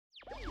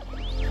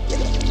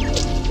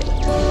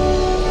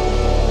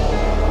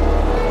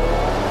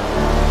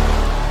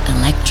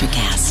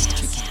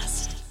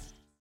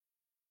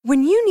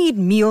need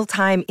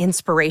mealtime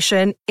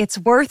inspiration, it's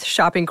worth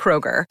shopping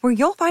Kroger, where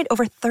you'll find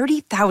over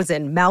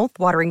 30,000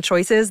 mouth-watering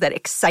choices that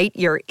excite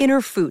your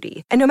inner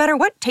foodie. And no matter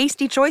what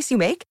tasty choice you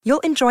make,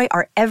 you'll enjoy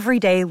our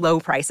everyday low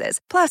prices,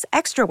 plus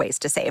extra ways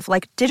to save,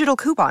 like digital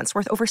coupons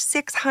worth over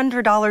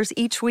 $600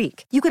 each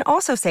week. You can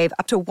also save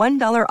up to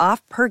 $1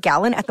 off per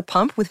gallon at the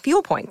pump with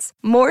fuel points.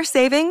 More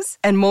savings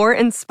and more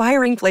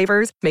inspiring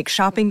flavors make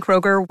shopping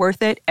Kroger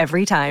worth it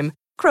every time.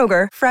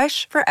 Kroger,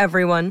 fresh for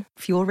everyone.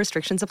 Fuel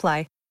restrictions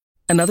apply.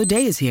 Another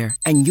day is here,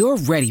 and you're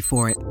ready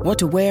for it. What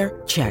to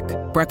wear? Check.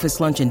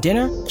 Breakfast, lunch, and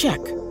dinner?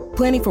 Check.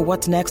 Planning for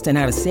what's next and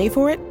how to save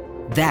for it?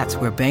 That's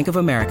where Bank of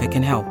America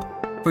can help.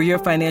 For your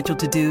financial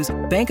to-dos,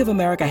 Bank of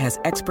America has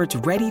experts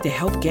ready to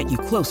help get you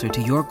closer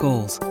to your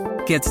goals.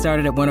 Get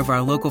started at one of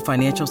our local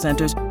financial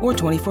centers or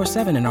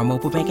 24/7 in our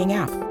mobile banking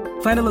app.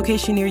 Find a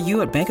location near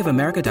you at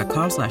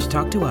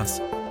bankofamerica.com/talktous.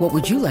 What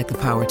would you like the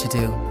power to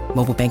do?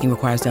 Mobile banking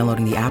requires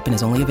downloading the app and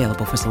is only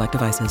available for select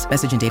devices.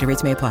 Message and data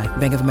rates may apply.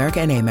 Bank of America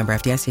N.A., member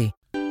FDIC.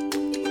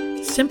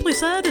 Simply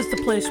Said is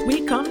the place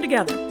we come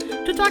together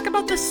to talk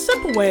about the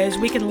simple ways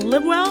we can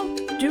live well,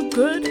 do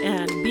good,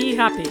 and be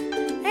happy.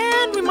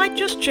 And we might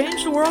just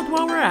change the world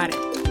while we're at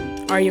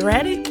it. Are you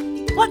ready?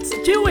 Let's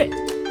do it!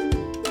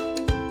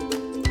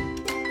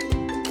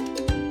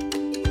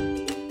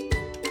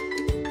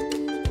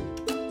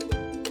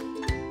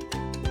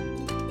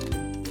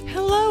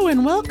 Hello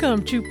and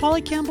welcome to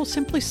Polly Campbell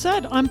Simply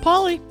Said. I'm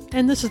Polly,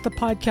 and this is the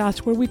podcast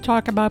where we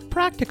talk about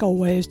practical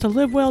ways to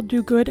live well,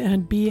 do good,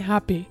 and be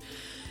happy.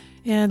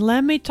 And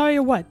let me tell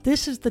you what,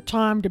 this is the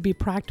time to be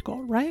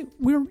practical, right?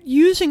 We're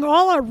using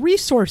all our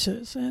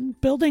resources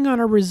and building on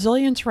our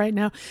resilience right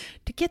now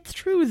to get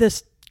through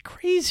this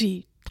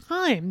crazy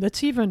time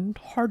that's even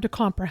hard to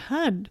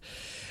comprehend.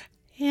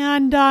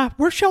 And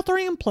we're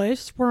sheltering in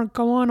place. We're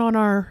going on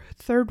our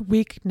third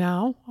week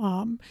now,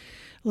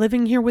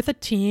 living here with a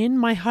teen.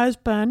 My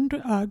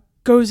husband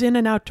goes in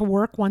and out to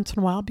work once in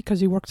a while because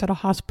he works at a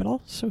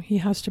hospital, so he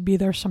has to be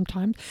there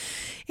sometimes.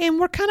 And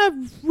we're kind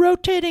of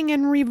rotating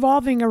and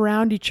revolving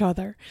around each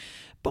other.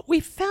 But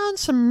we found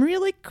some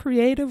really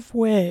creative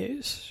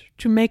ways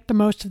to make the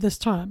most of this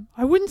time.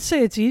 I wouldn't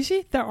say it's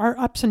easy. There are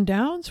ups and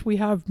downs. We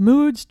have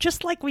moods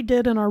just like we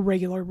did in our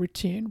regular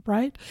routine,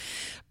 right?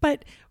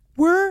 But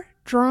we're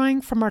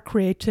drawing from our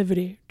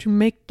creativity to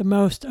make the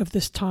most of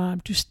this time,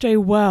 to stay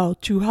well,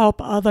 to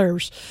help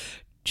others,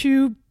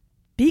 to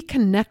be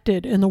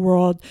connected in the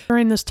world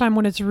during this time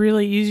when it's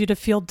really easy to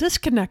feel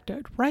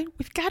disconnected, right?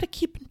 We've got to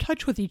keep in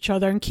touch with each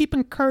other and keep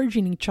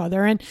encouraging each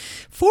other. And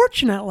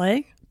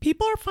fortunately,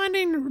 people are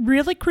finding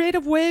really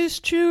creative ways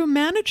to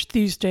manage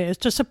these days,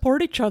 to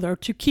support each other,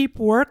 to keep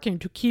working,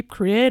 to keep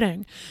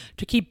creating,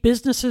 to keep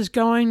businesses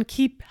going,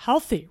 keep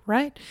healthy,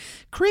 right?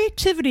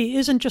 Creativity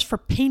isn't just for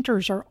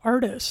painters or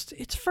artists.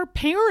 It's for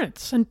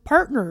parents and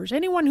partners,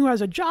 anyone who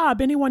has a job,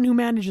 anyone who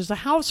manages a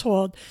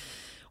household.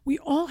 We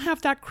all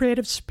have that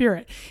creative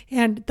spirit.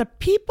 And the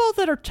people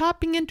that are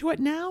tapping into it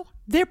now,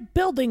 they're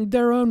building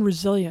their own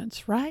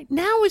resilience, right?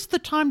 Now is the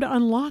time to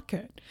unlock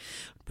it.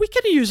 We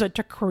can use it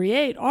to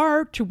create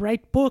art, to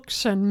write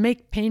books and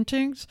make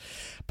paintings.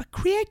 But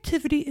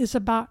creativity is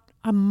about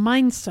a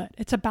mindset.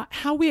 It's about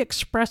how we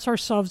express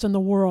ourselves in the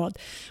world.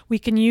 We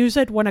can use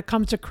it when it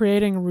comes to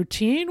creating a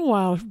routine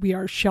while we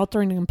are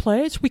sheltering in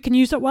place. We can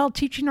use it while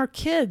teaching our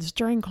kids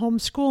during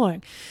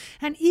homeschooling,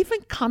 and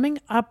even coming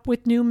up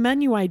with new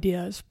menu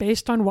ideas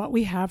based on what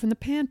we have in the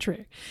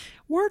pantry.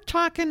 We're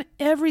talking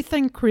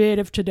everything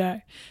creative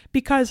today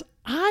because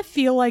I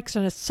feel like it's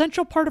an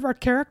essential part of our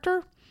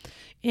character,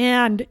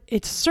 and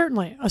it's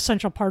certainly an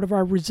essential part of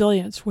our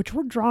resilience, which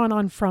we're drawing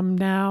on from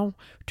now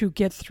to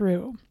get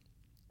through.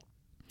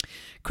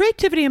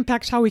 Creativity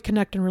impacts how we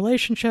connect in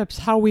relationships,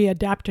 how we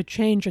adapt to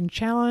change and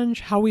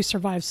challenge, how we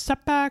survive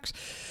setbacks.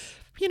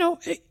 You know,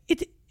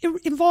 it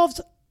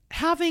involves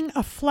having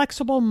a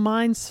flexible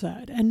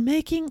mindset and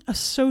making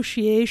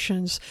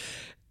associations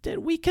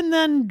that we can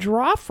then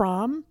draw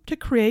from to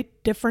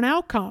create different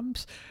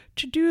outcomes,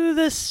 to do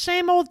the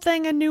same old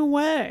thing a new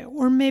way,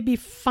 or maybe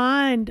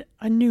find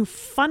a new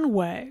fun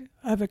way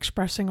of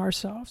expressing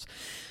ourselves.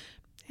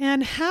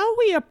 And how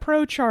we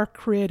approach our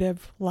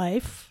creative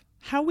life,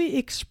 how we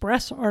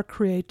express our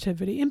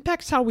creativity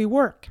impacts how we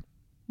work,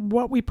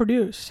 what we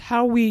produce,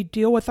 how we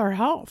deal with our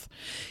health.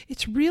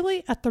 It's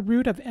really at the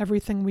root of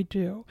everything we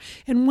do.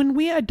 And when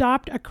we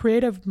adopt a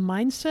creative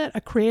mindset,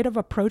 a creative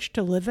approach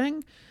to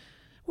living,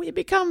 we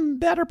become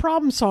better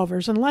problem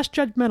solvers and less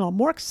judgmental,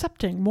 more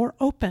accepting, more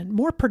open,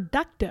 more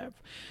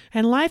productive.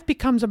 And life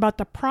becomes about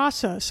the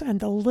process and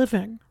the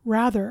living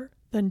rather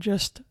than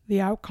just the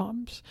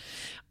outcomes.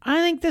 I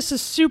think this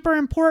is super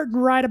important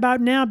right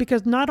about now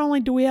because not only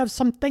do we have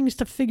some things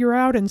to figure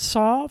out and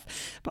solve,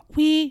 but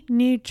we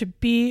need to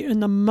be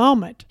in the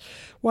moment.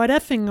 What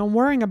effing and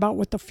worrying about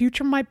what the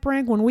future might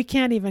bring when we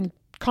can't even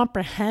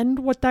comprehend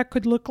what that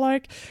could look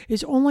like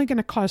is only going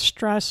to cause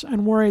stress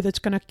and worry that's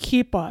going to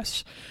keep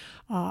us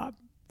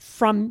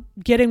from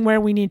getting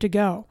where we need to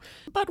go.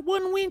 But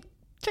when we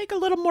take a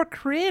little more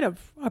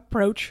creative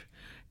approach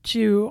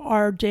to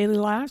our daily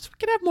lives, we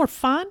can have more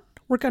fun.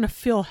 We're going to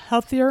feel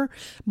healthier,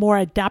 more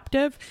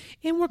adaptive,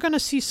 and we're going to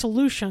see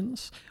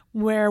solutions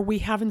where we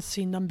haven't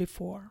seen them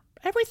before.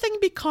 Everything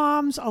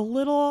becomes a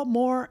little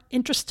more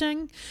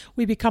interesting.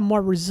 We become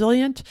more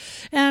resilient.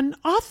 And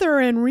author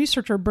and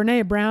researcher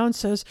Brené Brown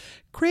says,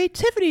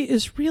 creativity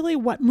is really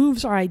what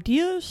moves our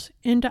ideas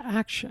into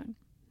action.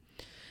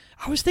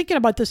 I was thinking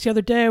about this the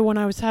other day when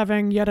I was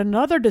having yet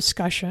another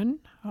discussion,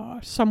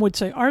 some would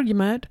say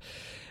argument,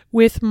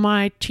 with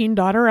my teen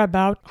daughter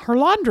about her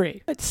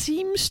laundry. It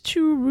seems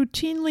to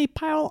routinely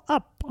pile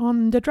up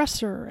on the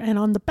dresser and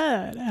on the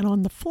bed and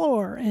on the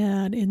floor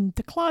and in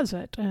the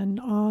closet and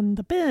on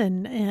the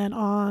bin and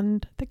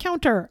on the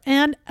counter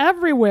and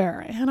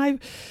everywhere. And I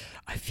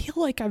feel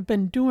like I've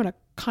been doing a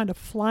kind of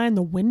fly in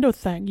the window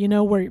thing,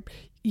 where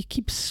you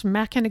keep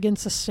smacking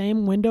against the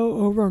same window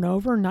over and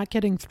over, not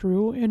getting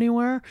through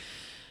anywhere.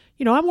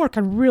 I'm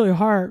working really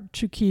hard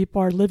to keep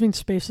our living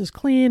spaces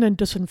clean and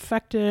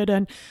disinfected,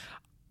 and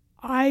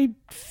I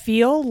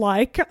feel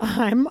like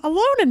I'm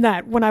alone in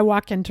that when I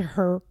walk into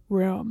her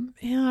room.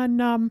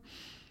 And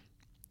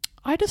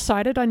I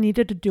decided I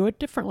needed to do it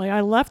differently.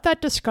 I left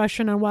that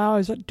discussion, and while I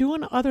was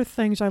doing other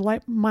things, I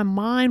let my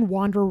mind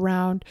wander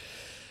around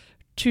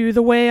to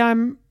the way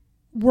I'm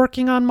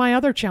working on my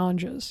other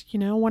challenges.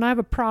 When I have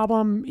a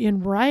problem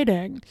in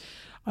writing,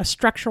 a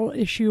structural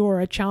issue or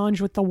a challenge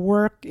with the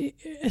work,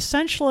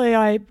 essentially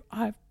I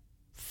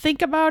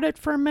think about it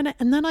for a minute,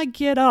 and then I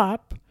get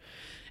up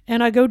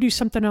and I go do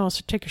something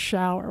else, take a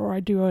shower, or I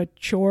do a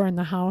chore in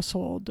the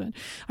household. And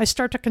I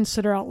start to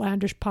consider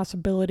outlandish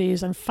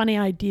possibilities and funny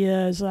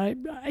ideas. I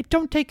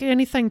don't take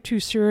anything too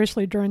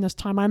seriously during this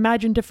time. I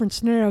imagine different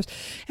scenarios.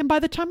 And by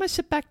the time I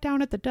sit back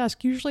down at the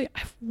desk, usually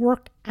I've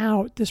worked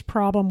out this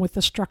problem with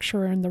the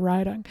structure and the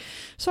writing.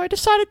 So I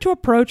decided to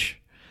approach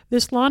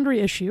this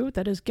laundry issue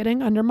that is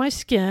getting under my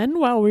skin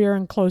while we are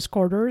in close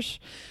quarters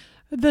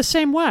the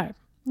same way.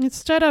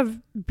 Instead of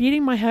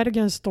beating my head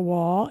against the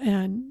wall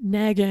and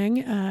nagging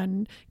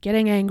and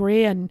getting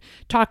angry and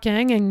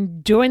talking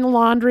and doing the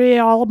laundry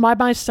all by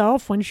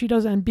myself when she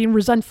doesn't, and being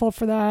resentful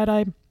for that,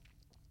 I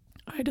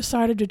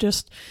decided to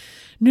just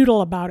noodle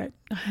about it.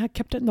 I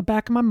kept it in the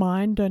back of my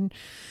mind and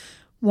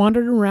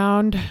wandered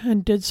around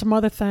and did some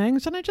other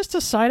things. And I just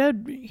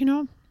decided,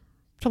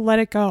 to let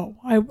it go.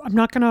 I'm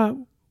not going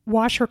to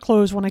wash her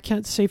clothes when I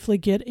can't safely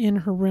get in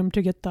her room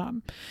to get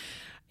them.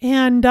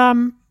 And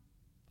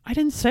I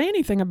didn't say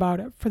anything about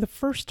it. For the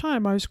first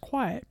time, I was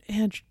quiet,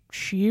 and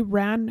she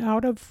ran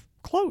out of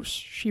clothes.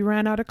 She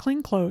ran out of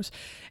clean clothes.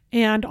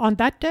 And on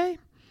that day,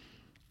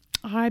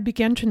 I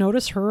began to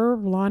notice her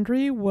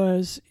laundry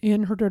was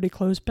in her dirty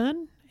clothes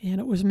bin, and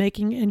it was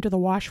making it into the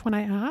wash when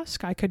I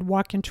asked. I could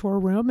walk into her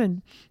room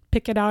and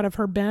pick it out of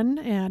her bin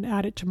and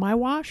add it to my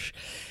wash,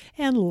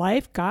 and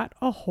life got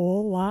a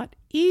whole lot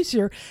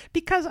easier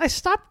because I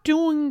stopped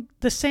doing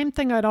the same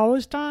thing I'd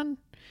always done,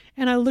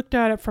 and I looked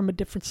at it from a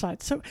different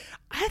side. So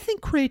I think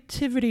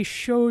creativity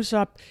shows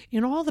up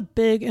in all the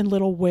big and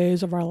little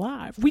ways of our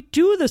life. We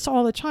do this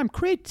all the time.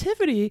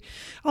 Creativity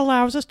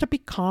allows us to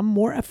become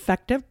more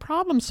effective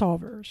problem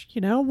solvers.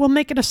 We'll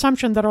make an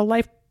assumption that our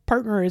life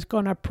partner is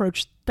going to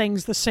approach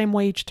things the same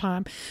way each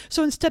time.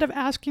 So instead of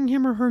asking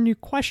him or her new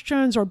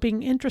questions or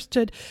being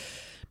interested,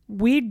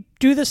 we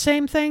do the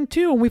same thing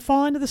too, and we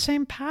fall into the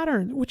same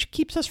pattern, which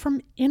keeps us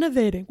from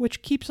innovating,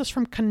 which keeps us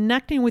from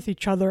connecting with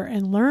each other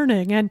and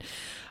learning. And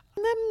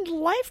then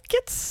life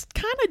gets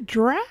kind of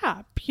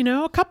drab.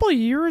 A couple of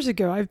years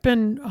ago, I've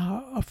been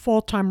a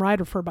full-time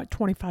writer for about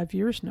 25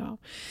 years now.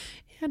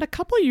 And a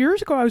couple of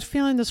years ago, I was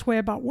feeling this way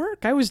about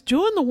work. I was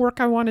doing the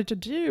work I wanted to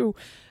do,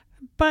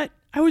 but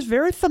I was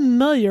very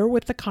familiar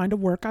with the kind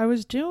of work I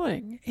was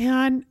doing,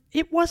 and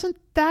it wasn't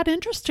that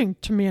interesting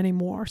to me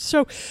anymore.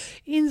 So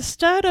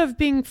instead of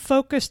being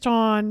focused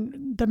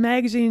on the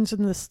magazines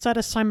and the set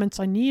assignments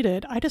I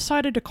needed, I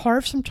decided to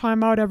carve some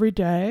time out every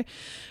day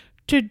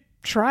to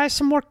try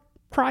some more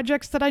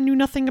projects that I knew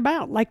nothing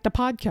about, like the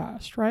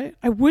podcast, right?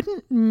 I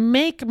wouldn't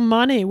make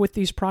money with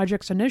these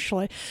projects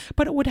initially,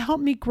 but it would help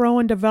me grow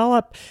and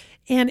develop,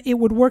 and it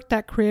would work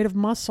that creative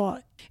muscle.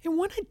 And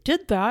when I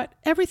did that,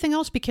 everything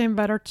else became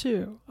better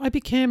too. I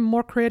became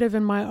more creative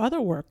in my other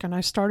work, and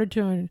I started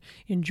to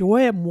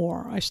enjoy it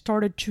more. I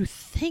started to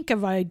think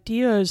of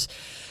ideas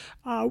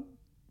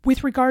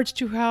with regards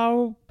to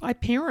how I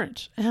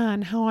parent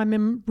and how I'm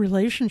in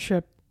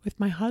relationship with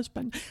my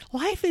husband.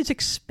 Life is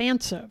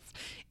expansive,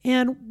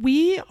 and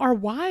we are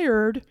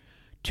wired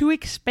to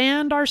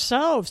expand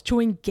ourselves, to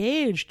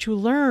engage, to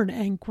learn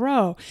and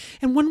grow.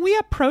 And when we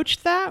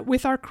approach that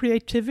with our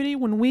creativity,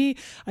 when we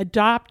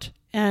adopt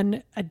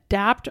and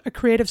adapt a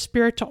creative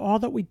spirit to all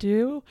that we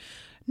do,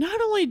 not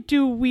only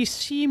do we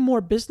see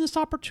more business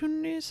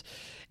opportunities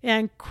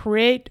and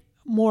create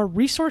more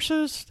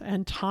resources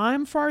and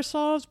time for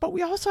ourselves, but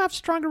we also have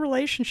stronger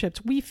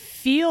relationships. We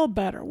feel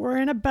better. We're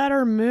in a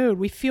better mood.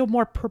 We feel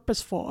more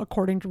purposeful,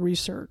 according to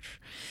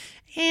research.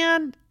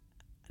 And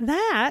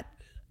that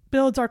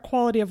builds our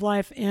quality of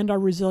life and our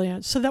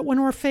resilience, so that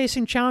when we're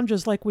facing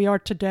challenges like we are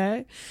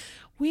today,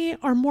 we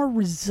are more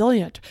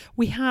resilient.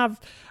 We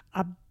have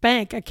a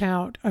bank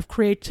account of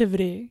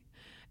creativity,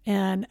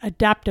 and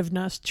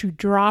adaptiveness to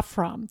draw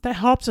from that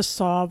helps us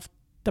solve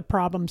the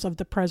problems of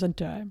the present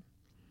day.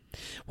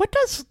 What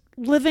does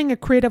living a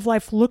creative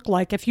life look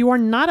like if you are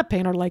not a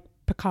painter like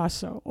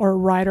Picasso or a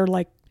writer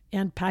like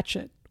Ann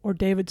Patchett or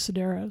David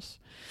Sedaris?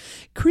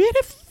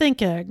 Creative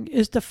thinking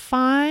is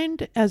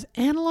defined as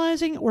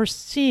analyzing or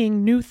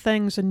seeing new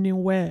things in new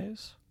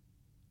ways.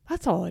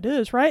 That's all it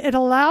is, right? It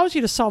allows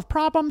you to solve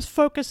problems,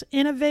 focus,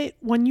 innovate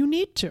when you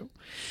need to.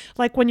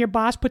 Like when your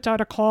boss puts out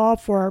a call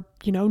for,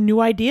 new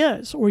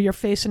ideas, or you're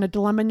facing a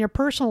dilemma in your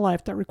personal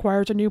life that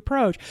requires a new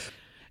approach.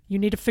 You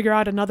need to figure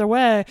out another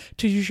way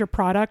to use your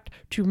product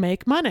to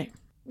make money.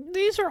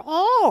 These are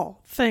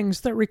all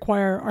things that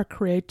require our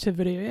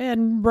creativity.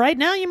 And right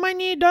now you might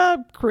need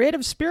a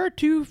creative spirit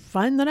to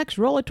find the next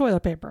roll of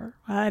toilet paper.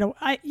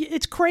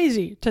 It's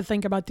crazy to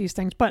think about these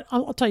things, but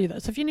I'll tell you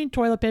this. If you need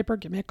toilet paper,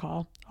 give me a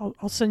call.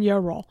 I'll send you a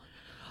roll.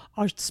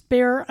 I'll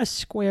spare a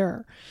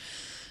square.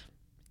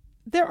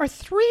 There are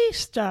 3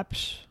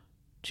 steps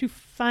to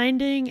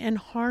finding and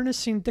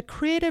harnessing the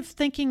creative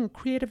thinking and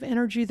creative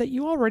energy that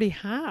you already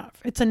have.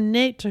 It's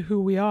innate to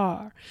who we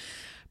are,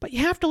 but you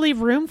have to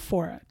leave room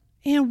for it.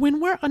 And when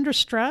we're under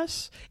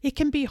stress, it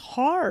can be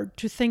hard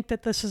to think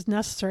that this is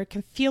necessary. It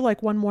can feel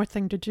like one more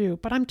thing to do.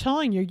 But I'm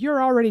telling you,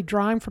 you're already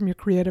drawing from your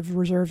creative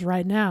reserves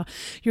right now.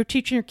 You're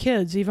teaching your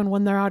kids even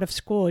when they're out of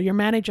school. You're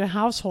managing a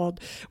household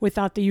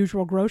without the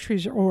usual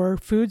groceries or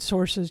food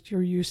sources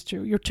you're used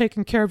to. You're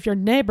taking care of your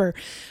neighbor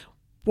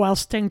while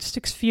staying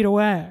 6 feet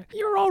away.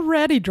 You're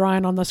already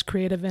drawing on this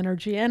creative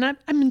energy. And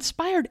I'm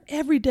inspired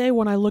every day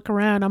when I look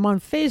around. I'm on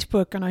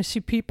Facebook and I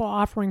see people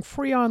offering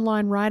free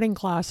online writing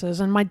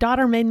classes. And my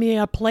daughter made me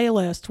a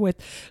playlist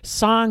with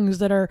songs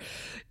that are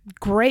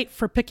great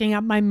for picking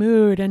up my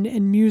mood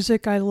and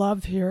music I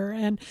love here.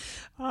 And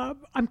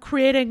I'm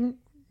creating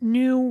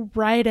new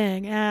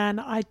writing, and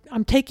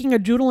I'm taking a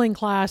doodling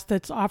class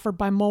that's offered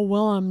by Mo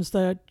Willems,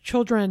 the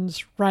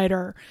children's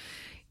writer.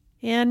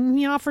 And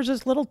he offers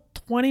this little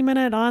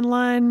 20-minute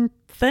online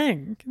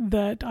thing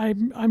that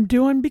I'm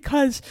doing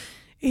because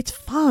it's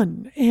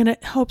fun and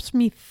it helps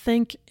me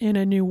think in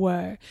a new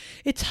way.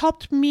 It's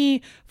helped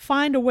me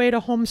find a way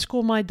to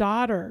homeschool my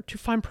daughter, to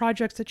find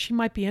projects that she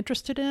might be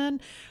interested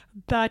in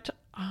that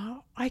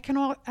I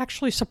can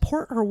actually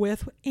support her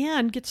with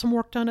and get some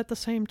work done at the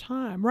same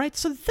time, right?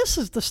 So this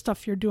is the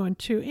stuff you're doing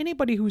too.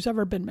 Anybody who's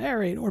ever been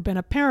married or been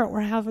a parent or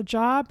have a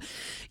job,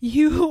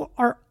 you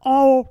are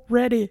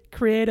already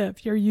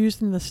creative. You're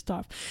using this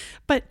stuff.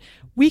 But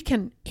we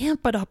can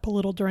amp it up a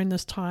little during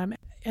this time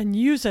and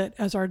use it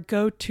as our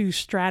go-to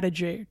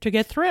strategy to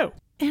get through.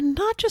 And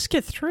not just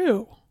get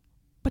through,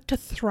 but to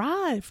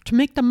thrive, to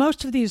make the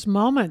most of these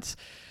moments,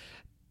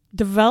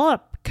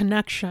 develop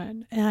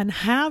connection and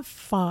have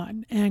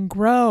fun and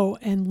grow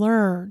and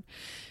learn.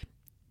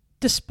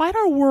 Despite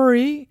our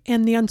worry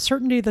and the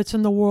uncertainty that's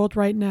in the world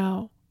right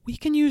now, we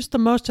can use the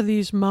most of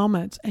these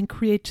moments, and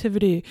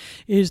creativity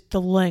is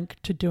the link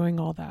to doing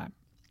all that.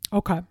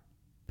 Okay,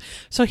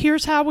 so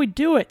here's how we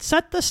do it.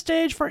 Set the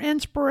stage for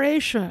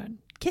inspiration.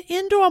 Get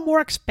into a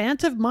more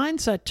expansive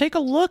mindset. Take a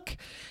look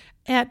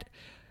at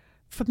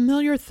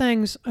familiar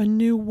things a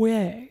new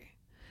way.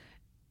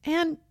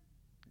 And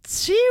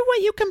see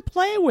what you can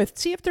play with.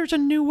 See if there's a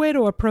new way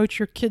to approach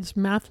your kid's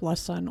math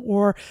lesson,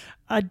 or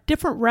a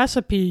different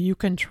recipe you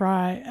can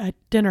try at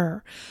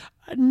dinner,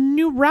 a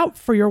new route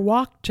for your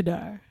walk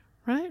today,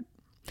 right?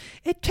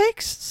 It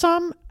takes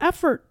some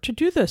effort to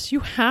do this.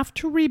 You have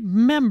to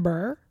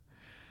remember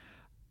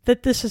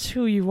that this is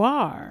who you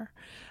are.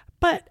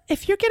 But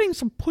if you're getting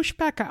some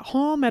pushback at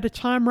home at a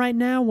time right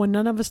now when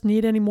none of us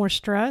need any more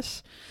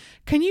stress,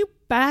 can you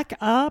back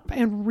up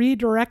and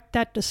redirect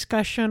that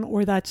discussion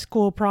or that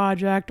school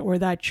project or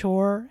that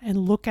chore and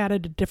look at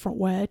it a different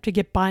way to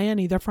get buy-in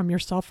either from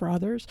yourself or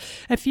others?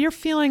 If you're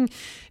feeling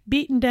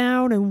beaten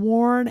down and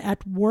worn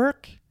at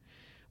work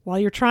while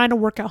you're trying to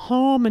work at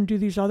home and do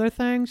these other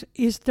things,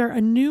 is there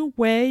a new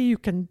way you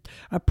can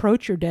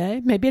approach your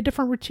day? Maybe a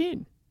different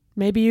routine.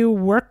 Maybe you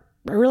work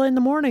early in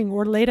the morning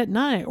or late at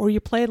night, or you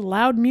play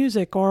loud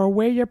music or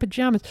wear your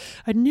pajamas.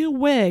 A new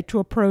way to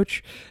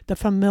approach the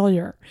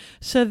familiar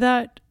so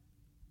that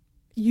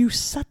you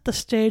set the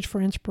stage for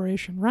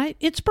inspiration, right?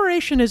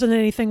 Inspiration isn't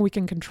anything we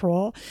can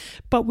control,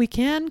 but we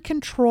can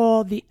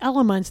control the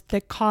elements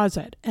that cause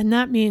it. And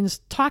that means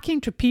talking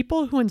to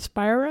people who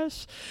inspire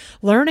us,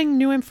 learning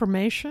new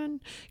information,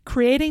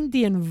 creating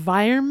the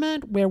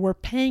environment where we're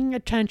paying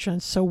attention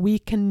so we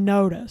can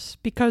notice.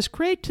 Because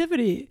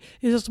creativity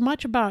is as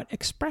much about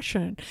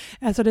expression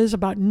as it is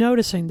about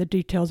noticing the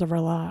details of our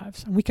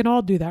lives. And we can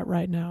all do that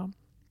right now.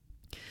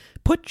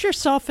 Put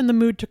yourself in the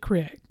mood to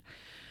create.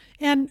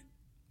 And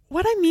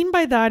what I mean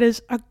by that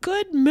is a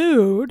good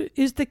mood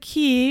is the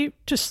key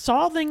to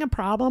solving a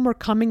problem or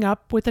coming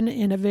up with an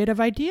innovative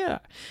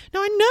idea. Now,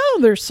 I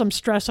know there's some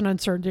stress and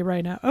uncertainty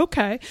right now.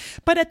 Okay.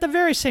 But at the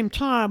very same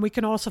time, we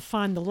can also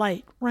find the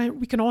light, right?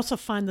 We can also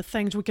find the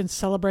things we can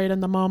celebrate in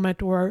the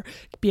moment or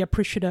be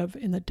appreciative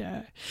in the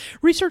day.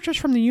 Researchers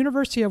from the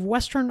University of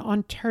Western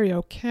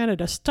Ontario,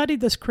 Canada, studied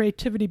this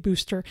creativity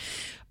booster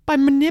by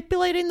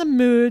manipulating the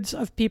moods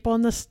of people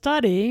in the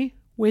study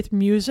with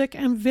music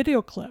and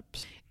video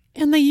clips.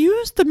 And they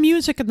used the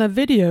music and the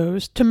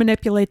videos to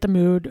manipulate the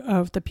mood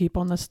of the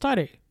people in the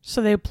study.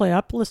 So they would play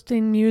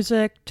uplifting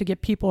music to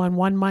get people in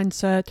one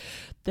mindset.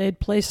 They'd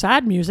play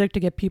sad music to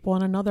get people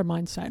in another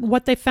mindset. And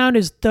what they found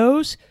is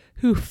those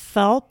who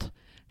felt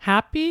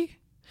happy,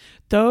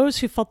 those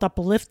who felt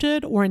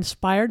uplifted or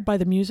inspired by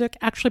the music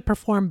actually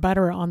performed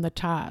better on the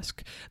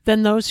task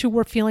than those who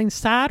were feeling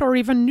sad or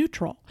even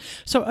neutral.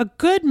 So a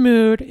good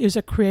mood is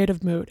a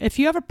creative mood. If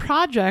you have a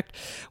project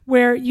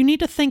where you need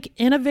to think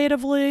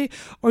innovatively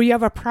or you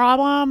have a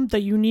problem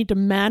that you need to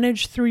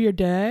manage through your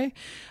day,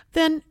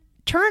 then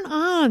turn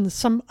on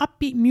some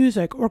upbeat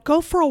music or go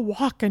for a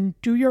walk and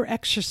do your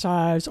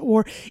exercise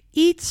or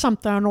eat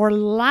something or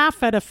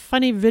laugh at a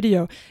funny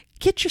video.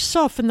 Get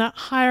yourself in that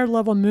higher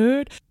level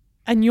mood,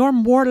 and you're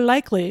more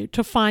likely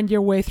to find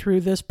your way through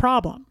this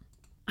problem.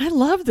 I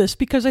love this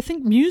because I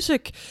think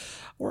music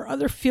or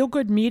other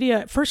feel-good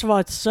media, first of all,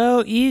 it's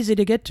so easy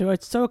to get to.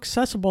 It's so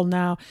accessible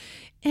now.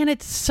 And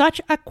it's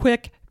such a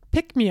quick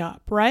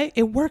pick-me-up, right?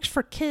 It works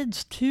for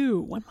kids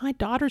too. When my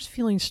daughter's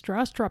feeling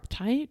stressed or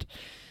uptight,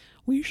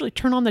 we usually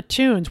turn on the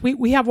tunes.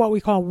 We have what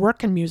we call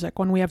working music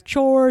when we have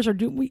chores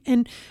and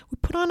we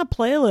put on a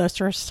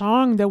playlist or a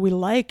song that we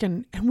like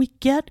and we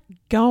get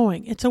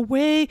going. It's a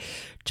way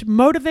to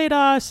motivate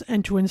us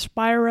and to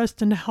inspire us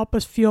and to help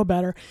us feel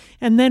better.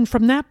 And then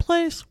from that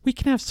place, we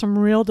can have some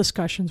real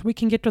discussions. We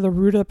can get to the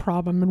root of the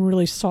problem and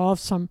really solve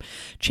some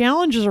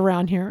challenges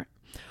around here.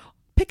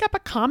 Pick up a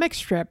comic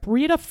strip,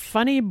 read a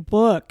funny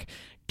book,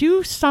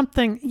 do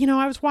something.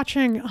 I was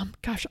watching,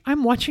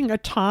 I'm watching a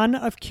ton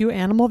of cute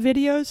animal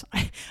videos.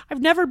 I've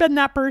never been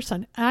that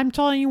person. I'm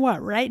telling you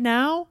what, right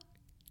now,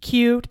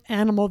 cute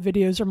animal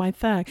videos are my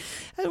thing.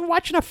 I was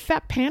watching a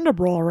fat panda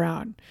roll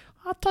around.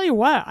 I'll tell you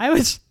what,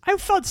 I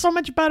felt so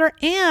much better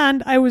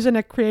and I was in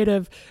a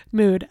creative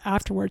mood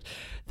afterwards.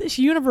 This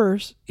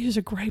universe is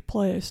a great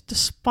place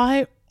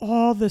despite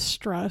all the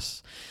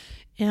stress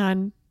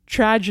and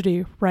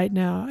tragedy right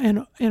now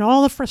and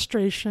all the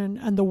frustration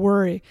and the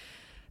worry.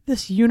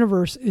 This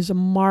universe is a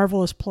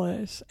marvelous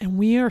place and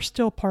we are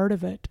still part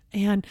of it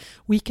and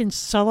we can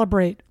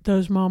celebrate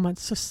those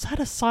moments. So set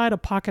aside a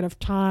pocket of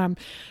time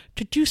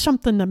to do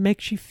something that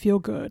makes you feel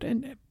good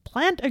and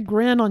plant a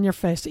grin on your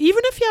face,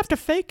 even if you have to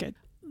fake it.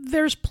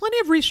 There's plenty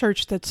of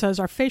research that says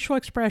our facial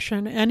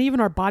expression and even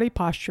our body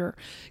posture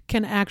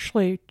can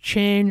actually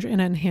change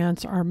and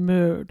enhance our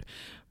mood.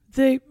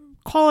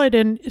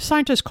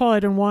 Scientists call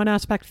it in one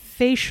aspect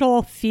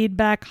facial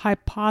feedback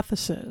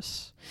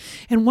hypothesis.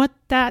 And what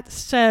that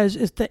says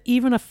is that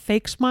even a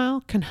fake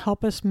smile can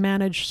help us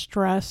manage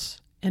stress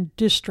and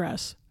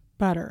distress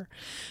better.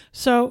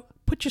 So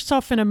put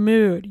yourself in a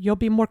mood. You'll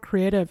be more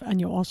creative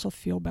and you'll also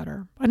feel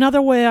better.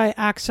 Another way I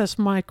access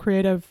my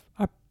creative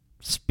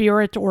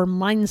spirit or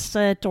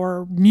mindset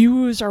or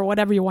muse or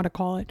whatever you want to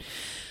call it,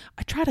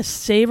 I try to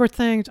savor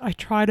things. I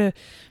try to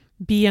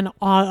be in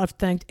awe of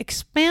things.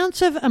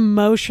 Expansive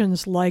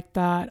emotions like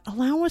that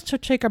allow us to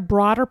take a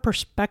broader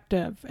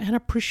perspective and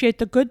appreciate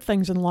the good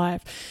things in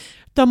life.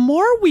 The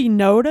more we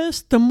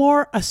notice, the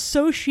more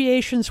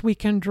associations we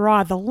can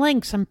draw, the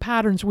links and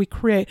patterns we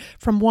create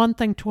from one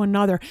thing to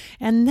another.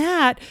 And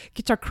that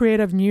gets our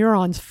creative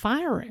neurons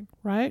firing,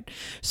 right?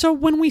 So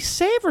when we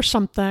savor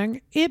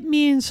something, it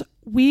means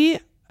we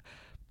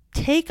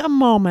take a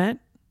moment,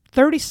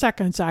 30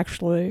 seconds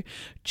actually,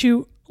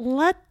 to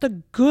let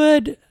the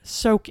good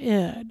soak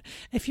in.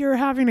 If you're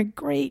having a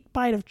great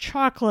bite of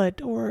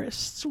chocolate or a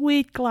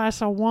sweet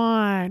glass of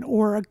wine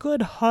or a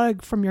good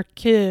hug from your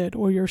kid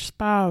or your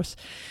spouse,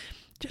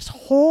 just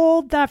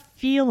hold that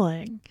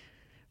feeling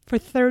for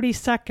 30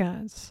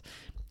 seconds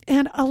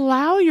and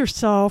allow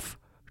yourself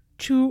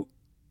to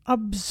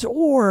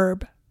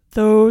absorb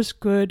those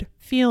good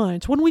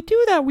feelings. When we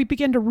do that, we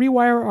begin to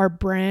rewire our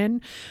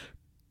brain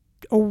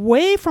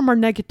away from our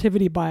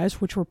negativity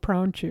bias, which we're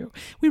prone to.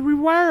 We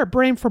rewire our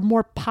brain for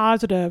more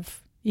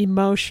positive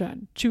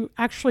emotion, to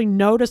actually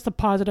notice the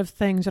positive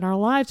things in our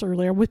lives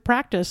earlier. With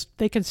practice,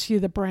 they can see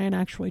the brain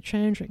actually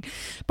changing.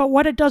 But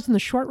what it does in the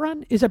short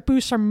run is it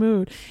boosts our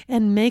mood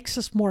and makes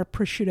us more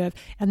appreciative.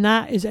 And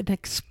that is an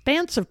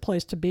expansive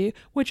place to be,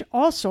 which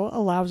also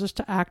allows us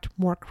to act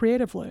more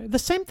creatively. The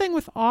same thing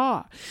with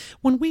awe.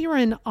 When we are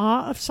in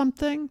awe of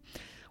something,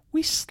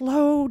 we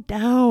slow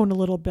down a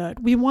little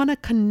bit. We want to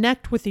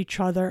connect with each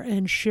other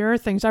and share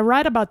things. I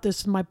write about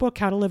this in my book,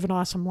 How to Live an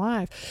Awesome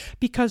Life,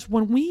 because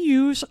when we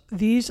use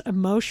these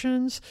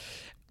emotions,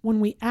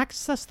 when we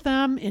access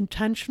them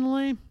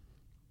intentionally,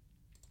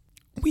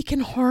 we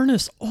can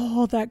harness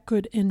all that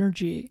good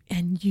energy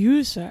and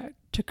use it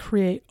to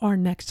create our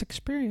next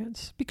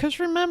experience.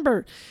 Because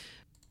remember,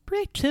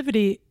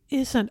 creativity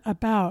isn't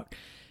about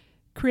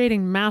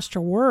creating master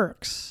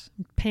works,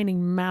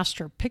 painting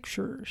master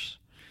pictures.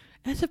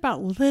 It's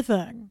about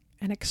living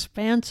an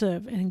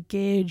expansive and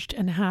engaged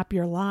and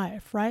happier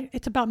life, right?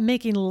 It's about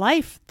making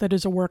life that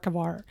is a work of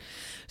art.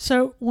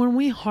 So when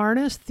we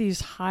harness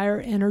these higher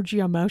energy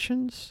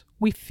emotions,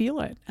 we feel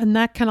it. And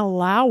that can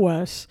allow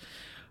us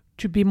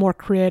to be more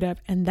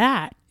creative. And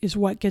that is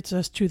what gets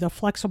us to the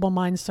flexible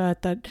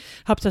mindset that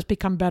helps us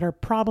become better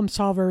problem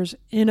solvers,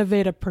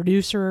 innovative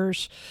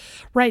producers.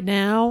 Right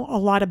now, a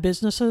lot of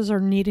businesses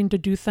are needing to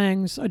do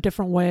things a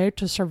different way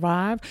to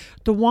survive.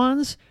 The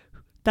ones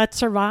that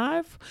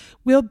survive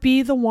will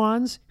be the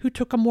ones who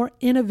took a more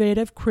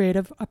innovative,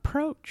 creative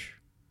approach,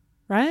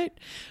 right?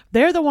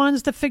 They're the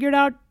ones that figured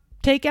out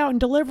takeout and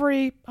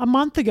delivery a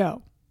month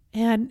ago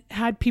and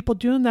had people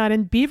doing that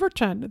in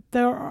Beaverton.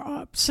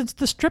 Since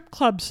the strip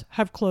clubs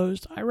have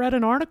closed, I read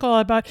an article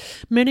about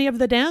many of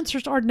the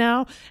dancers are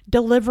now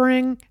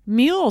delivering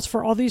meals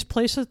for all these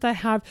places that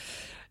have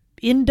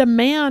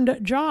in-demand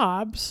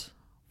jobs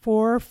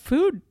for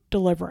food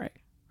delivery.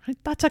 Right?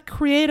 That's a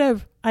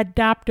creative,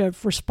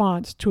 adaptive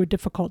response to a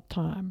difficult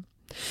time.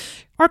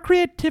 Our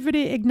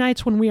creativity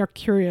ignites when we are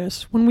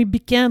curious, when we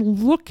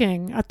begin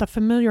looking at the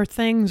familiar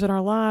things in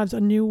our lives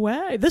a new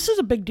way. This is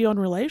a big deal in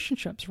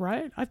relationships,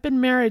 right? I've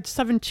been married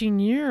 17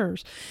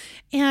 years,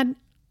 and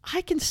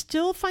I can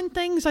still find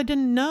things I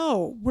didn't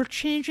know. We're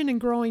changing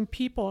and growing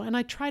people, and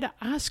I try to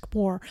ask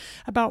more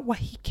about what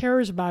he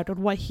cares about and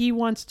what he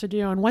wants to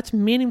do and what's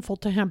meaningful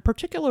to him,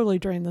 particularly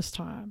during this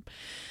time,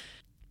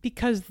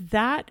 because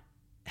that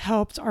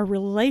helps our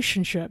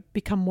relationship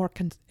become more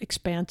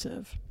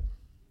expansive.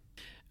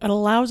 It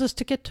allows us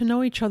to get to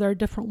know each other a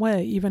different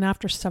way, even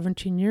after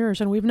 17 years,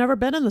 and we've never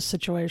been in this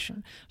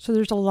situation. So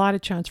there's a lot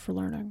of chance for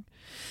learning.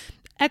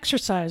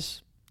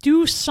 Exercise.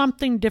 Do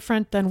something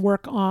different than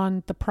work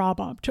on the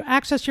problem. To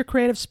access your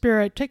creative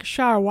spirit, take a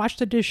shower, wash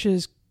the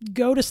dishes,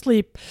 go to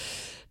sleep,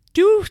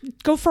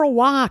 go for a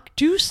walk.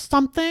 Do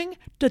something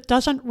that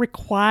doesn't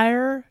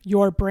require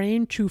your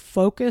brain to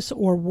focus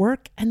or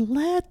work, and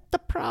let the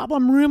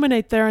problem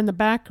ruminate there in the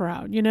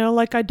background.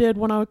 Like I did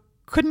when I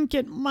couldn't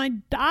get my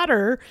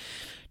daughter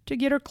to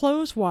get her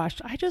clothes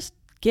washed. I just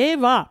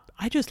gave up.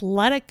 I just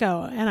let it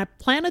go. And I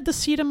planted the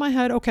seed in my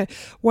head. Okay,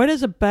 what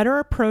is a better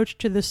approach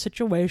to this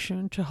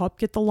situation to help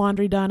get the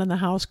laundry done and the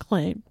house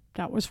clean?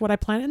 That was what I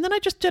planned. And then I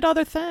just did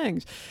other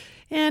things.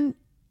 And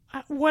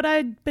what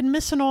I'd been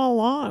missing all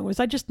along was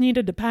I just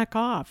needed to back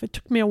off. It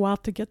took me a while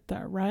to get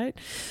there, right?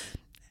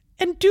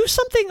 And do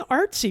something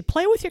artsy.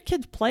 Play with your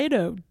kids'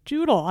 Play-Doh.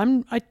 Doodle.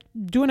 I'm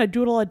doing a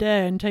doodle a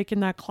day and taking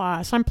that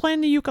class. I'm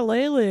playing the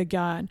ukulele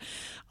again.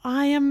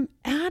 I am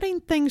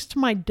adding things to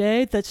my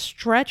day that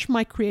stretch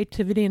my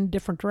creativity in a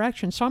different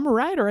direction. So I'm a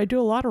writer. I do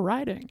a lot of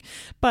writing.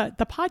 But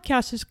the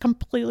podcast is a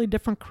completely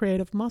different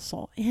creative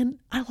muscle. And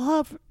I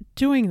love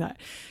doing that.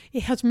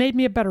 It has made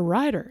me a better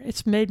writer.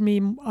 It's made me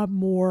a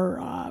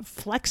more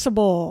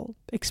flexible,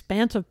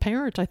 expansive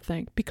parent, I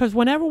think. Because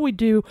whenever we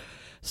do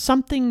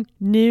something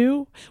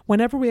new,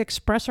 whenever we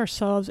express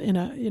ourselves in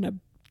a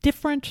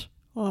different,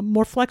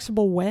 more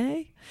flexible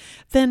way,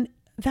 then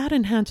that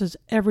enhances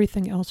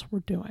everything else we're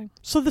doing.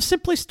 So the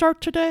Simply Start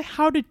today,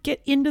 how to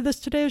get into this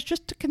today, is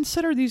just to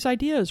consider these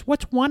ideas.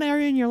 What's one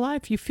area in your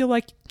life you feel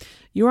like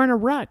you're in a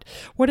rut?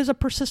 What is a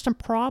persistent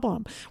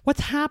problem?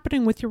 What's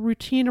happening with your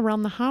routine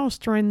around the house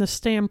during the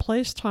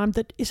stay-in-place time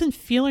that isn't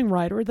feeling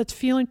right or that's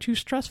feeling too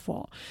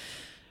stressful?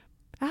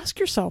 Ask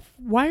yourself,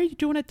 why are you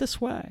doing it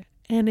this way?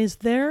 And is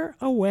there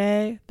a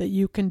way that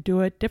you can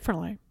do it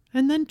differently?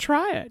 And then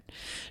try it.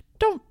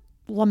 Don't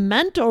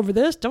lament over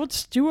this. Don't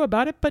stew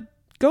about it, but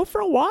go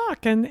for a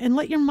walk and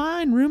let your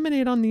mind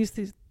ruminate on these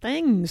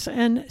things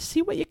and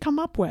see what you come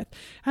up with.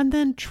 And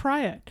then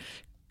try it.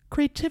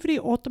 Creativity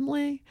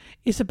ultimately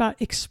is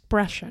about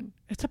expression.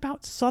 It's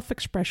about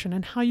self-expression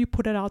and how you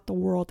put it out the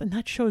world. And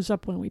that shows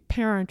up when we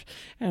parent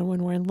and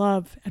when we're in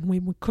love and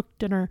when we cook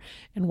dinner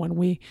and when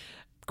we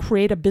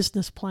create a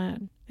business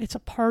plan. It's a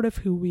part of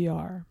who we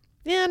are.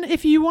 And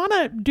if you want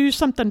to do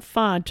something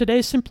fun,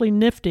 today's Simply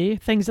Nifty,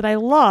 things that I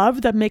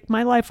love that make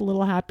my life a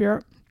little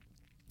happier.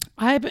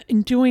 I've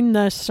been doing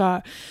this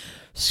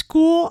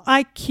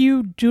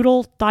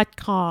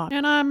schooliqdoodle.com,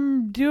 and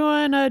I'm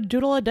doing a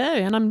doodle a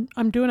day, and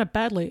I'm doing it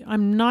badly.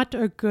 I'm not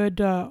a good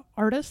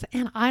artist,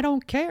 and I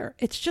don't care.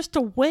 It's just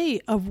a way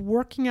of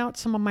working out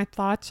some of my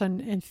thoughts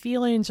and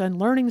feelings and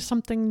learning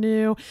something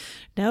new.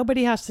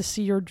 Nobody has to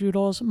see your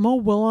doodles. Mo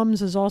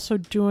Willems is also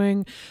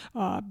doing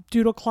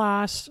doodle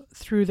class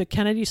through the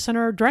Kennedy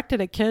Center,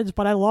 directed at kids,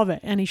 but I love it.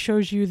 And he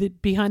shows you the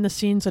behind the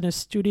scenes in his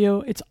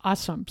studio. It's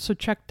awesome. So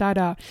check that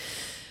out.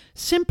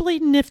 Simply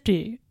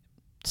Nifty.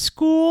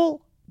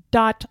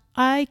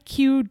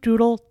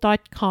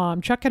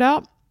 School.iqdoodle.com. Check it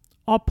out.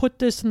 I'll put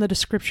this in the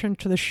description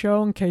to the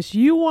show in case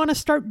you want to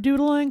start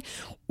doodling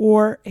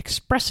or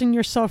expressing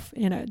yourself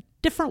in a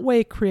different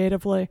way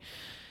creatively.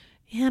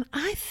 And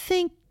I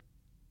think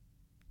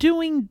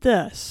doing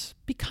this,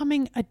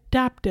 becoming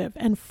adaptive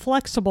and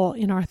flexible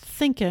in our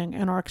thinking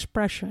and our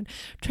expression,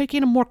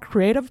 taking a more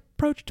creative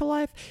approach to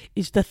life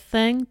is the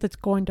thing that's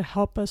going to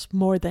help us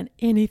more than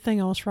anything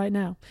else right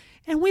now.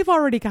 And we've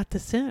already got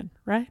this in,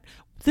 right?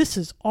 This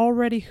is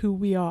already who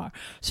we are.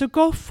 So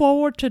go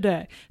forward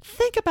today.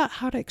 Think about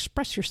how to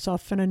express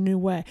yourself in a new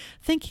way.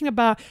 Thinking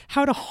about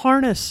how to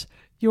harness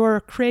your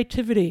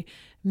creativity,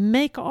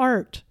 make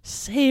art,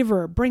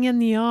 savor, bring in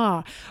the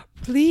awe,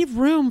 leave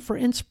room for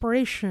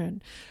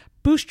inspiration,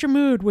 Boost your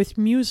mood with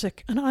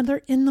music and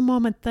other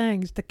in-the-moment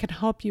things that can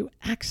help you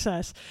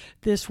access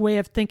this way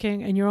of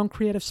thinking and your own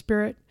creative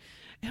spirit.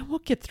 And we'll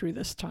get through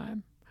this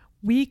time.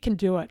 We can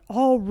do it.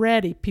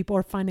 Already, people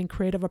are finding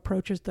creative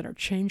approaches that are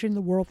changing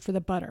the world for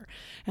the better.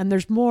 And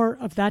there's more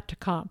of that to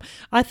come.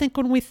 I think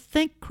when we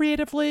think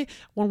creatively,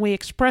 when we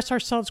express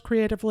ourselves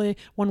creatively,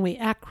 when we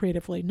act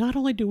creatively, not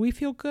only do we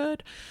feel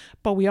good,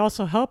 but we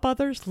also help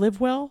others live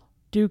well,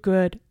 do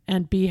good,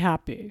 and be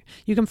happy.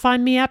 You can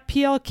find me at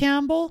PL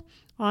Campbell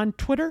on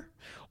Twitter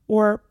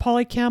or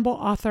Polly Campbell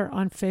Author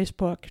on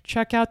Facebook.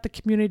 Check out the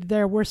community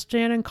there. We're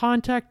staying in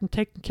contact and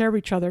taking care of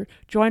each other.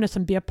 Join us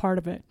and be a part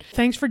of it.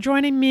 Thanks for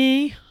joining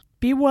me.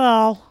 Be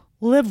well,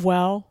 live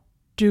well,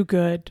 do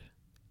good,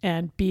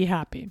 and be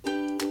happy.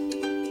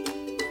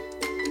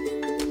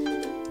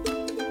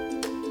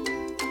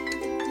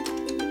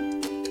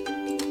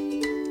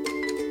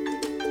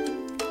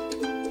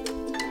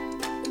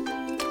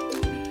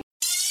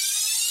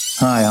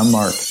 Hi, I'm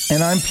Mark.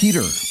 And I'm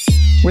Peter.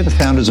 We're the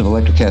founders of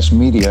Electrocast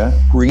Media,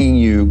 bringing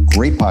you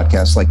great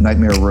podcasts like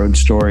Nightmare Road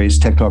Stories,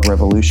 Tech Talk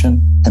Revolution,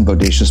 and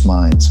Bodacious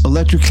Minds.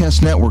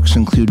 Electrocast networks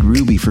include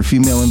Ruby for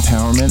female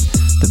empowerment,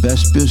 the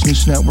Best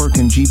Business Network,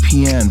 and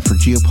GPN for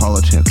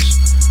geopolitics.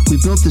 We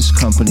built this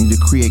company to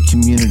create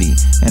community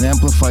and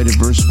amplify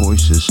diverse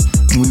voices,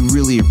 and we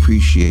really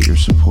appreciate your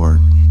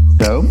support.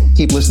 So,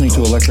 keep listening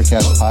to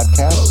Electrocast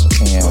podcasts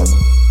and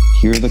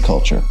hear the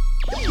culture.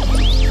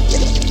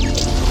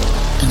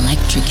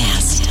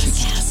 Electrocast.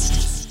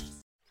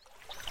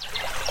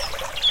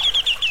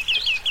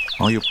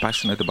 Are you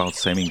passionate about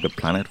saving the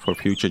planet for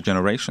future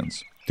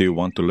generations? Do you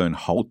want to learn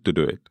how to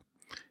do it?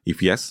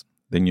 If yes,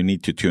 then you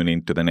need to tune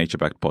in to the Nature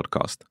Backed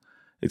podcast.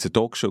 It's a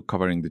talk show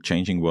covering the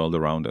changing world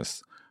around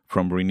us,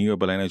 from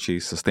renewable energy,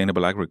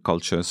 sustainable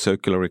agriculture,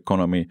 circular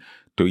economy,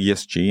 to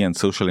ESG and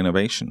social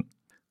innovation.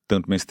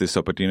 Don't miss this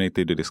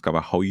opportunity to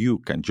discover how you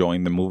can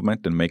join the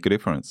movement and make a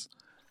difference.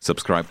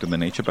 Subscribe to the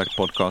Nature Backed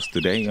podcast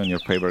today on your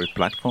favorite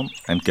platform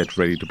and get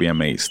ready to be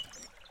amazed.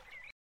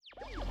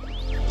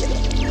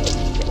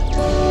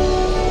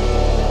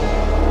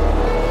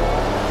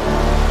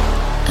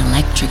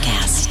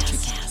 Electrocast.